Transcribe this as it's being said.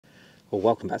Well,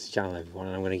 welcome back to the channel everyone,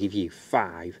 and I'm going to give you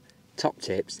 5 top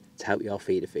tips to help your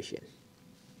feeder fishing.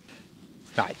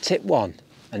 Right, tip 1,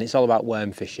 and it's all about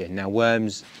worm fishing. Now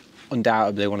worms,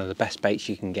 undoubtedly one of the best baits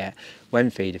you can get when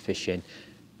feeder fishing.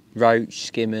 Roach,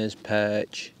 skimmers,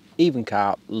 perch, even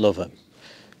carp, love them.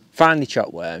 Finely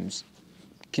chopped worms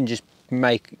can just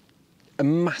make a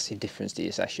massive difference to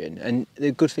your session, and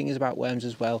the good thing is about worms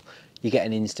as well, you get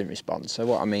an instant response. So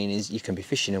what I mean is you can be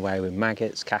fishing away with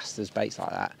maggots, casters, baits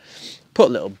like that, put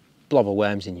a little blob of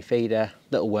worms in your feeder,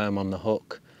 little worm on the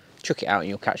hook, chuck it out and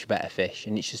you'll catch a better fish.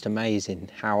 And it's just amazing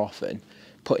how often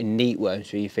putting neat worms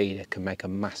through your feeder can make a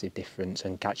massive difference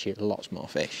and catch you lots more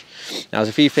fish. Now there's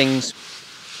a few things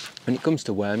when it comes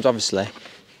to worms. Obviously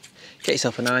get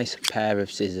yourself a nice pair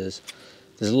of scissors.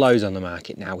 There's loads on the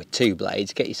market now with 2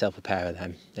 blades. Get yourself a pair of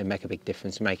them. They make a big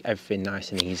difference and make everything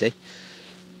nice and easy.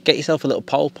 Get yourself a little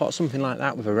pole pot, something like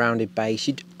that with a rounded base.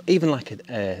 You'd even like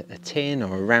a tin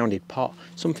or a rounded pot.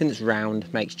 Something that's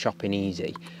round makes chopping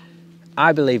easy.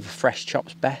 I believe a fresh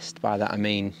chop's best. By that I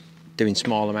mean doing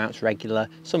small amounts regular.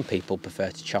 Some people prefer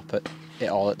to chop it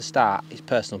all at the start. It's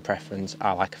personal preference.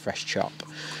 I like a fresh chop.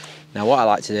 Now what I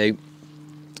like to do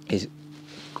is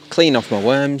clean off my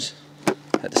worms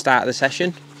at the start of the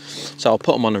session. So I'll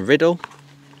put them on a riddle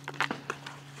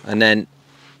and then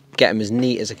get them as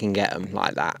neat as I can get them,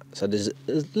 like that. So there's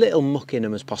as little muck in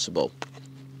them as possible.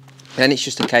 Then it's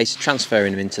just a case of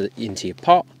transferring them into your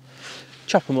pot,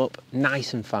 chop them up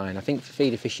nice and fine. I think for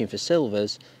feeder fishing for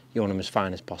silvers, you want them as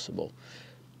fine as possible.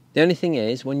 The only thing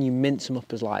is, when you mince them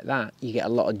up as like that, you get a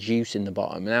lot of juice in the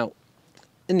bottom. Now,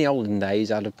 in the olden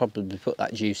days, I'd have probably put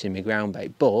that juice in my ground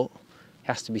bait, but it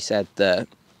has to be said that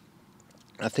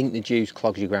I think the juice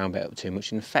clogs your ground bait up too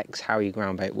much and affects how your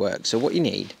ground bait works. So what you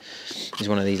need is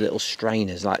one of these little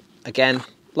strainers. Like, again,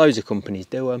 loads of companies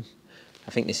do them. I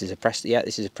think this is a Preston. Yeah,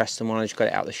 this is a Preston one. I just got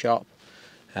it out of the shop.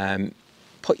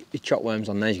 Put your chopped worms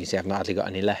on there. As you can see, I've not hardly got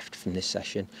any left from this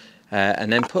session.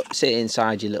 And then sit it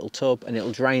inside your little tub, and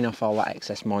it'll drain off all that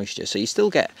excess moisture. So you still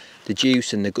get the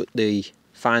juice and the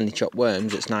finely chopped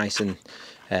worms that's nice and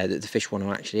that the fish want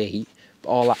to actually eat. But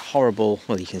all that horrible,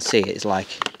 well, you can see it, it's like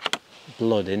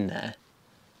blood in there,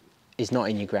 is not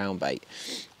in your ground bait.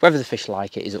 Whether the fish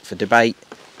like it is up for debate,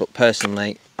 but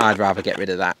personally I'd rather get rid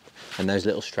of that, and those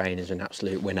little strainers are an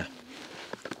absolute winner.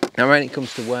 Now when it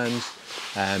comes to worms,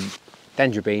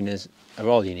 dendrobinas are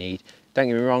all you need. Don't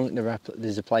get me wrong,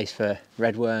 there's a place for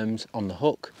red worms on the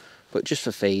hook, but just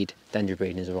for feed,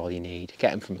 dendrobinas are all you need.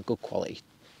 Get them from a good quality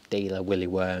dealer, Willy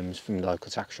Worms, from the local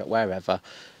tackle shop, wherever.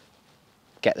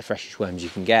 Get the freshest worms you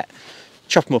can get.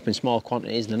 Chop them up in small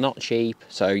quantities. They're not cheap,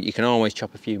 so you can always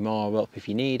chop a few more up if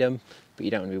you need them, but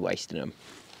you don't want to be wasting them.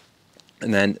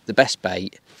 And then the best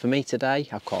bait for me today,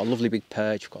 I've caught a lovely big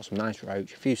perch, I've got some nice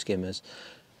roach, a few skimmers.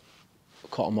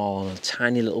 I've caught them all on a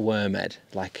tiny little worm head,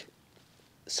 like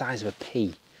the size of a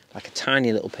pea, like a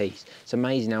tiny little piece. It's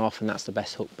amazing how often that's the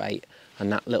best hook bait, and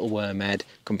that little worm head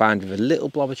combined with a little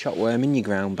blob of chopped worm in your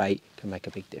ground bait can make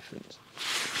a big difference.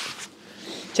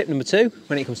 Tip number 2,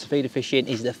 when it comes to feeder fishing,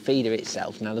 is the feeder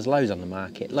itself. Now there's loads on the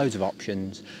market, loads of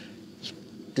options,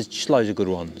 there's just loads of good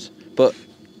ones, but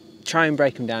try and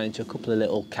break them down into a couple of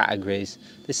little categories.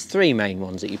 There's 3 main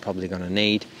ones that you're probably going to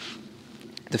need.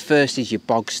 The first is your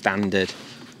bog standard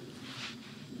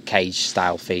cage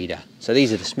style feeder. So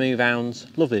these are the smooth hounds,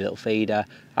 lovely little feeder.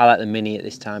 I like the mini at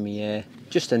this time of year,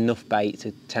 just enough bait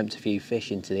to tempt a few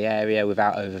fish into the area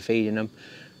without overfeeding them,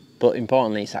 but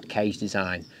importantly it's that cage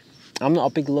design. I'm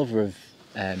not a big lover of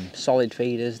solid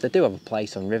feeders. They do have a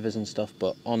place on rivers and stuff,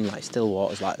 but on like still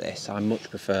waters like this, I much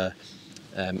prefer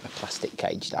a plastic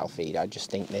cage style feeder. I just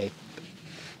think they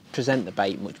present the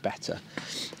bait much better.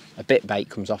 A bit bait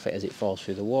comes off it as it falls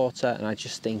through the water, and I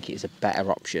just think it's a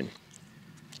better option.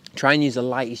 Try and use the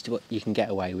lightest you can get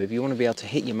away with. You want to be able to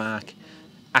hit your mark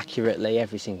accurately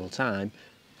every single time,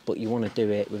 but you want to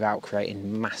do it without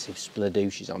creating massive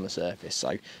spladooshes on the surface.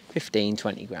 So 15,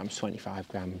 20 grams, 25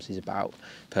 grams is about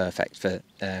perfect for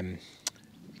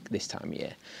this time of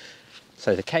year.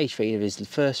 So the cage feeder is the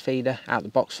first feeder out the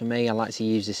box for me. I like to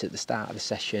use this at the start of the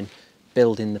session,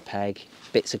 building the peg,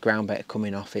 bits of ground bait are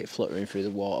coming off it, fluttering through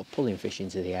the water, pulling fish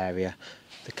into the area.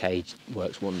 The cage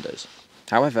works wonders.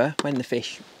 However, when the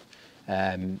fish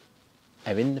are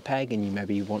in the peg and you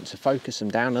maybe want to focus them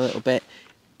down a little bit,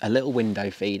 a little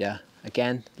window feeder,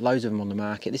 again, loads of them on the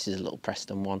market. This is a little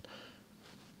Preston one,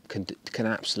 can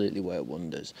absolutely work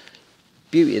wonders.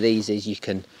 Beauty of these is you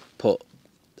can put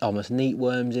almost neat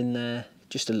worms in there,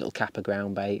 just a little cap of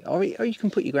ground bait, or you can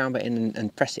put your ground bait in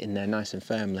and press it in there nice and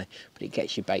firmly, but it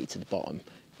gets your bait to the bottom.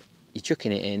 You're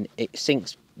chucking it in, it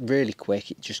sinks really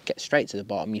quick, it just gets straight to the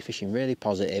bottom, you're fishing really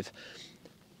positive,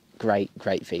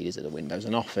 great feeders at the windows,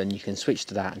 and often you can switch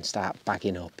to that and start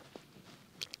bagging up.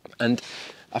 And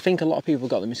I think a lot of people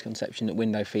got the misconception that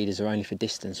window feeders are only for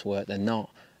distance work. They're not.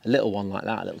 A little one like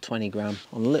that, a little 20 gram,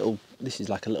 on a little, this is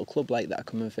like a little club lake that I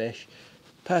come and fish.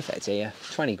 Perfect here,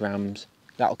 20 grams,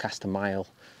 that'll cast a mile.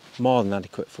 More than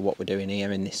adequate for what we're doing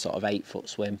here in this sort of 8-foot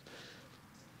swim.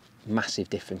 Massive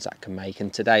difference that can make.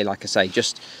 And today, like I say,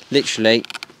 just literally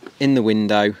in the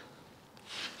window.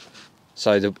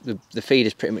 So the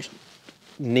feeder's pretty much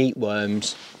neat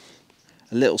worms,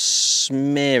 a little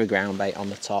smear of ground bait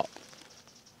on the top.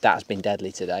 That's been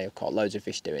deadly today. I've caught loads of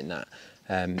fish doing that.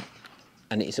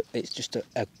 And it's just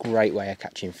a great way of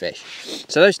catching fish.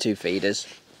 So those 2 feeders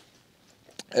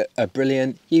are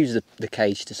brilliant. Use the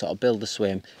cage to sort of build the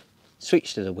swim,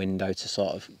 switch to the window to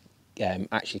sort of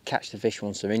actually catch the fish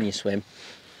once they're in your swim,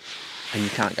 and you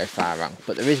can't go far wrong.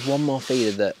 But there is one more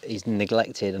feeder that is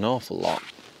neglected an awful lot,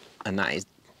 and that is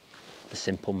the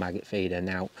simple maggot feeder.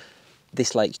 Now,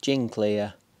 this lake's gin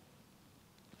clear.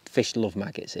 Fish love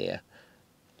maggots here.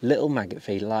 Little maggot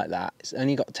feeder like that, it's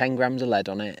only got 10 grams of lead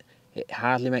on it. It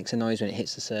hardly makes a noise when it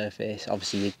hits the surface.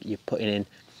 Obviously, you're putting in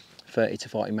 30 to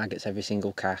 40 maggots every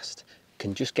single cast.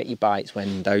 Can just get you bites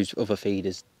when those other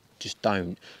feeders just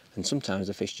don't. And sometimes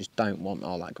the fish just don't want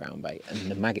all that ground bait.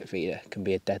 And the maggot feeder can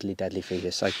be a deadly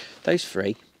feeder. So those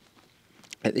 3,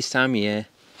 at this time of year,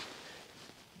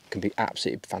 can be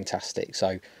absolutely fantastic.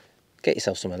 So get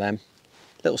yourself some of them.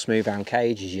 Little smooth round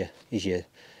cage is your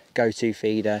go-to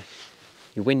feeder.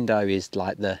 Your window is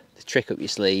like the trick up your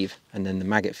sleeve, and then the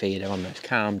maggot feeder on those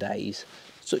calm days,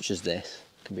 such as this,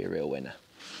 can be a real winner.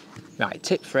 Right,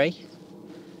 tip 3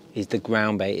 is the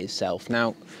ground bait itself.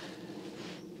 Now,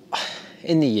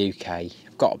 in the UK,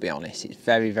 I've got to be honest, it's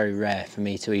very rare for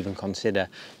me to even consider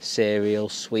cereal,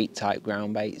 sweet type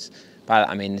ground baits. By that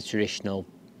I mean the traditional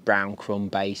brown crumb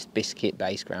based, biscuit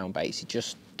based ground baits. It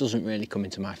just doesn't really come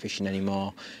into my fishing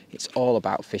anymore. It's all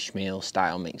about fish meal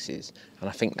style mixes, and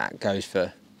I think that goes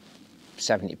for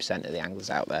 70% of the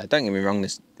anglers out there. Don't get me wrong,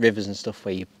 there's rivers and stuff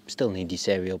where you still need your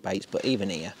cereal baits, but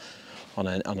even here on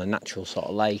a natural sort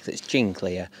of lake that's gin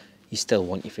clear, you still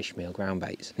want your fish meal ground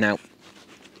baits. Now,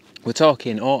 we're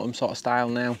talking autumn sort of style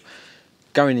now.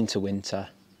 Going into winter,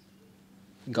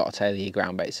 you've got to tailor your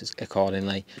ground baits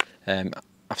accordingly.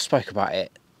 I've spoke about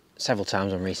it several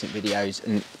times on recent videos,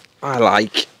 and I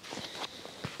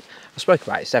spoke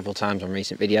about it several times on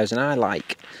recent videos, and I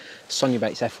like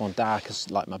sonubaits F1 Dark as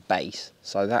like my base.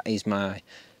 So that is my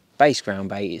base ground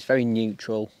bait. It's very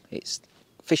neutral. It's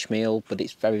fish meal, but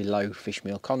it's very low fish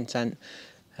meal content.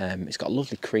 It's got a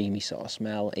lovely creamy sort of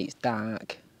smell. It's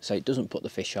dark, so it doesn't put the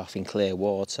fish off in clear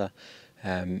water.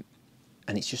 And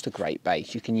it's just a great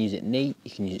bait. You can use it neat,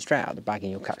 you can use it straight out of the bag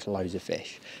and you'll catch loads of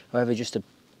fish. However, just to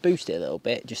boost it a little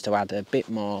bit, just to add a bit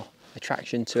more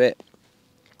attraction to it,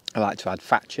 I like to add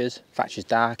Thatchers. Thatchers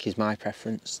Dark is my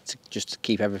preference, just to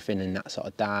keep everything in that sort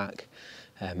of dark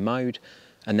mode.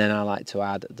 And then I like to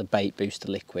add the bait booster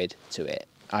liquid to it.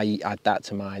 I add that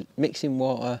to my mixing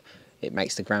water. It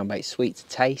makes the ground bait sweet to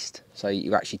taste, so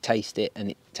you actually taste it and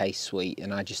it tastes sweet,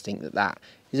 and I just think that that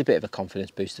is a bit of a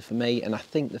confidence booster for me, and I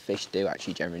think the fish do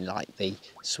actually generally like the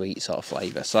sweet sort of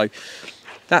flavour. So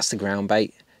that's the ground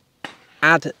bait.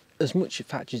 Add as much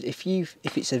Thatchers.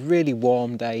 If it's a really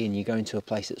warm day and you're going to a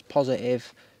place that's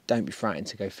positive, don't be frightened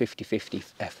to go 50-50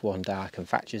 F1 Dark and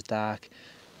Thatchers Dark.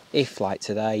 If, like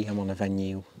today, I'm on a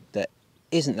venue that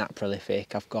isn't that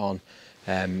prolific, I've gone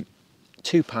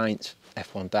 2 pints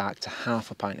F1 Dark to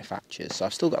half a pint of Thatchers. So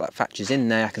I've still got that Thatchers in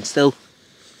there. I can still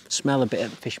smell a bit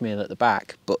of fish meal at the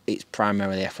back, but it's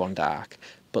primarily F1 Dark.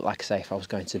 But like I say, if I was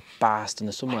going to Barston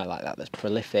or somewhere like that that's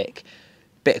prolific,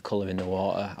 bit of colour in the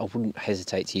water, I wouldn't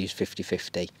hesitate to use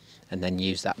 50-50 and then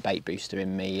use that bait booster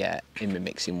in my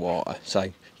mixing water.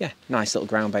 So yeah, nice little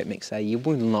ground bait mix there. You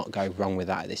will not go wrong with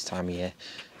that at this time of year.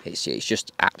 It's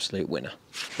just absolute winner.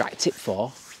 Right, tip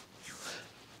 4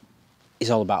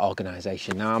 is all about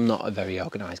organisation. Now, I'm not a very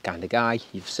organised kind of guy.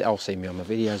 You've all seen me on my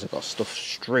videos. I've got stuff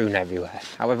strewn everywhere.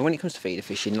 However, when it comes to feeder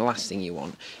fishing, the last thing you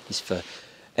want is for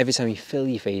every time you fill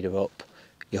your feeder up,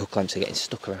 your hook clamps are getting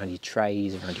stuck around your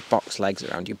trays, around your box legs,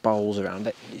 around your bowls, around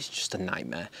it. It's just a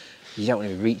nightmare. You don't want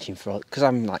to be reaching for it, because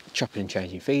I'm like chopping and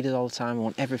changing feeders all the time. I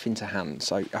want everything to hand.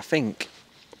 So I think,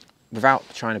 without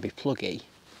trying to be pluggy,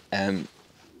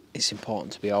 it's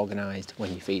important to be organised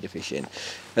when you're feeder fishing.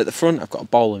 At the front, I've got a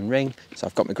bowl and ring, so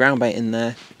I've got my ground bait in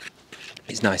there.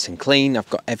 It's nice and clean. I've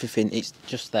got everything. It's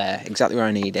just there, exactly where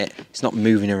I need it. It's not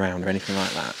moving around or anything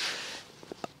like that.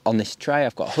 On this tray,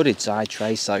 I've got a hooded side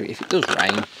tray, so if it does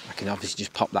rain, I can obviously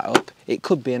just pop that up. It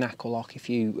could be an aqualock. If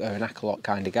you are an aqualock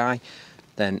kind of guy,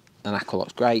 then an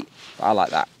aqualock's great, but I like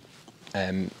that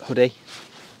hoodie.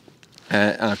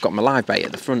 And I've got my live bait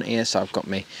at the front here, so I've got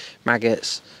my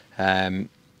maggots, my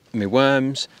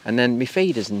worms, and then my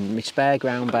feeders and my spare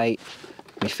ground bait,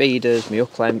 my feeders, my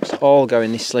hook lengths, all go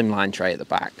in this slimline tray at the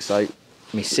back. So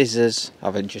my scissors,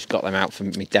 I've just got them out for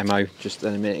my demo just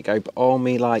a minute ago, but all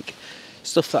me like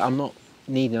stuff that I'm not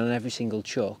needing on every single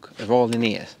chuck are all in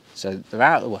here. So they're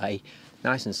out of the way,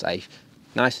 nice and safe,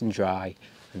 nice and dry.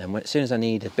 And then as soon as I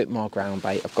need a bit more ground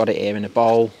bait, I've got it here in a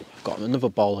bowl. I've got another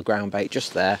bowl of ground bait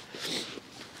just there.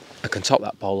 I can top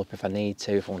that bowl up if I need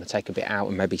to. If I want to take a bit out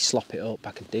and maybe slop it up,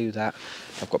 I can do that.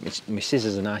 I've got my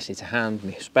scissors are nicely to hand,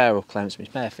 my spare hook clamps, my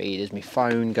spare feeders, my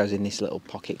phone goes in this little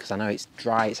pocket because I know it's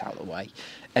dry, it's out of the way.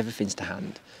 Everything's to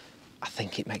hand. I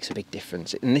think it makes a big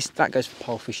difference. And that goes for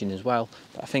pole fishing as well.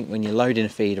 But I think when you're loading a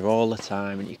feeder all the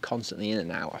time and you're constantly in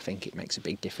and out, I think it makes a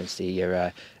big difference to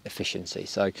your efficiency.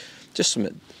 So just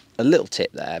a little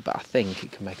tip there, but I think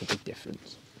it can make a big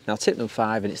difference. Now tip number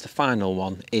 5, and it's the final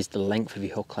one, is the length of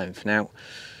your hook length. Now,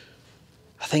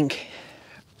 I think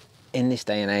in this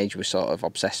day and age we're sort of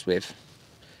obsessed with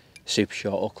super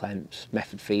short hook lengths,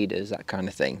 method feeders, that kind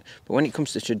of thing. But when it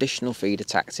comes to traditional feeder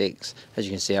tactics, as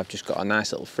you can see, I've just got a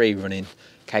nice little free running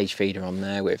cage feeder on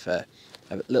there with a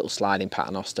little sliding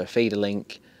paternoster, feeder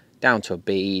link, down to a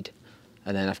bead,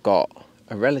 and then I've got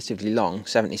a relatively long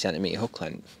 70cm hook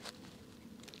length.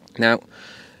 Now,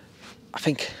 I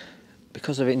think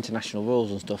because of international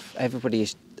rules and stuff, everybody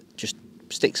just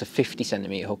sticks a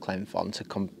 50cm hook length on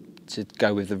to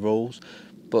go with the rules.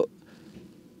 But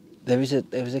there is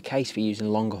a case for using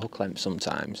longer hook lengths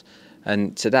sometimes.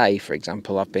 And today, for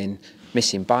example, I've been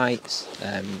missing bites,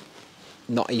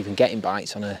 not even getting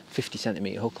bites on a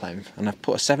 50cm hook length, and I've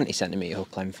put a 70cm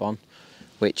hook length on,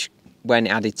 which when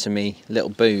added to me little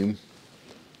boom,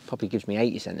 probably gives me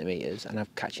 80cm, and I'm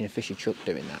catching a fish a chuck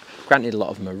doing that. Granted, a lot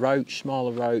of them are roach,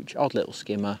 smaller roach, odd little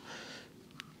skimmer,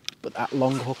 but that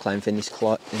long hook length in this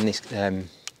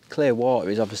clear water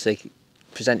is obviously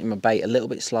presenting my bait a little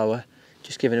bit slower,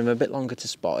 just giving them a bit longer to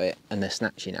spot it, and they're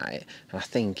snatching at it, and I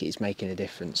think it's making a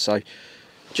difference. So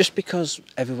just because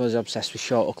everyone's obsessed with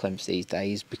short hook lengths these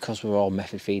days, because we're all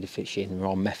method feeder fishing, we're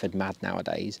all method mad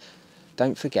nowadays,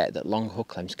 don't forget that long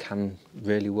hook lengths can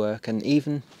really work. And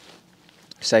even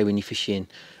say when you're fishing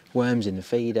worms in the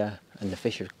feeder and the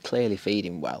fish are clearly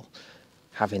feeding well,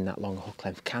 having that long hook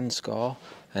length can score.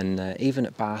 And even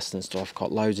at Barst and stuff, I've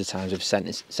caught loads of times with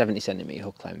 70cm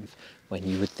hook length when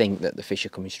you would think that the fish are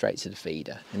coming straight to the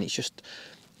feeder. And it's just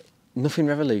nothing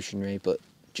revolutionary, but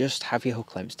just have your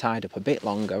hook lengths tied up a bit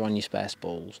longer on your spare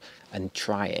spools and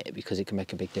try it, because it can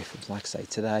make a big difference. Like I say,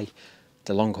 today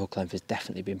the long hook length has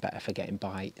definitely been better for getting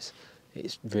bites.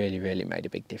 It's really made a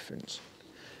big difference.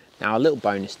 Now, a little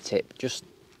bonus tip, just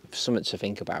something to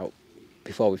think about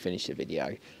before we finish the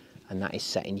video, and that is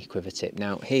setting your quiver tip.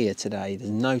 Now here today,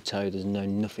 there's no tow, there's no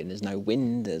nothing, there's no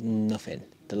wind, there's nothing.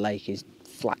 The lake is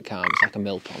flat calm, it's like a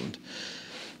mill pond.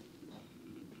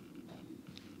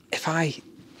 If I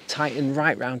tighten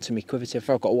right round to my quiver tip, if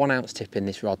I've got a 1 ounce tip in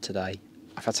this rod today,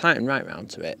 if I tighten right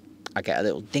round to it, I get a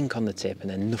little dink on the tip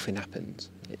and then nothing happens.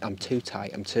 I'm too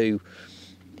tight,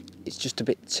 it's just a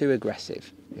bit too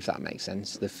aggressive, if that makes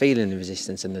sense. The feeling of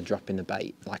resistance and the drop in the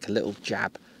bait, like a little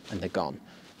jab and they're gone.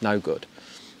 No good.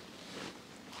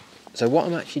 So what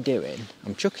I'm actually doing,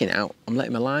 I'm chucking out, I'm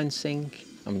letting my line sink,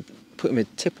 I'm putting my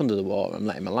tip under the water, I'm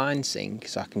letting my line sink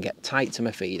so I can get tight to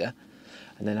my feeder,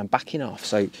 and then I'm backing off.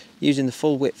 So using the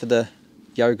full width of the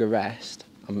yoga rest,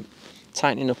 I'm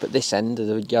tightening up at this end of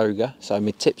the yoga, so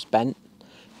my tip's bent,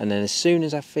 and then as soon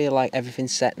as I feel like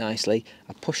everything's set nicely,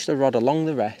 I push the rod along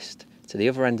the rest to the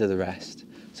other end of the rest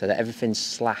so that everything's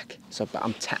slack. So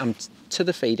I'm to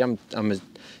the feed, I'm as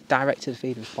direct to the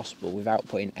feeder as possible without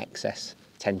putting excess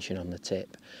tension on the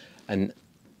tip, and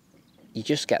you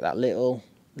just get that little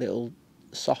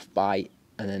soft bite,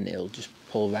 and then it'll just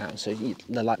pull round. So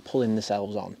they're like pulling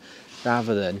themselves on,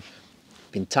 rather than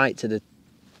being tight to the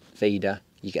feeder.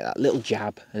 You get that little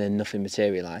jab and then nothing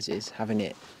materialises. Having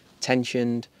it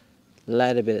tensioned,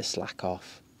 let a bit of slack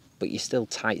off, but you're still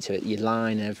tight to it. Your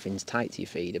line and everything's tight to your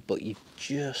feeder, but you've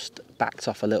just backed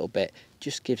off a little bit.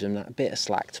 Just gives them that bit of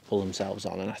slack to pull themselves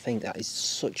on, and I think that is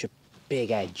such a big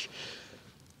edge.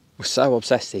 We're so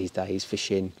obsessed these days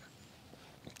fishing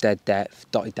dead depth,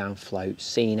 dotted down floats,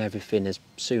 seeing everything as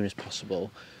soon as possible,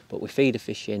 but with feeder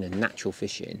fishing and natural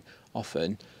fishing,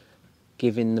 often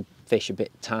giving the fish a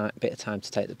bit of time to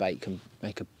take the bait can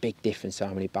make a big difference to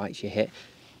how many bites you hit.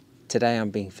 Today I'm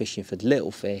being fishing for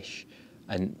little fish,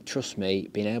 and trust me,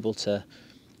 being able to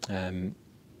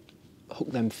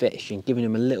hook them fish and giving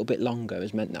them a little bit longer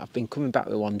has meant that I've been coming back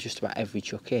with one just about every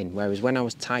chuck in, whereas when I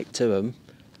was tight to them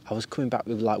I was coming back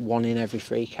with like 1 in every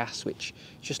 3 casts, which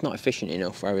is just not efficient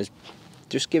enough. Whereas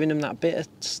just giving them that bit of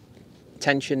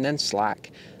tension, then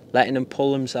slack, letting them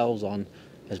pull themselves on,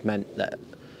 has meant that,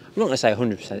 I'm not going to say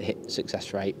 100% hit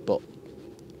success rate, but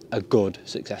a good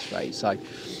success rate. So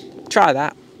try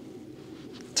that,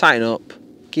 tighten up,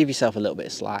 give yourself a little bit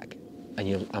of slack,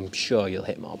 and I'm sure you'll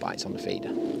hit more bites on the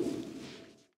feeder.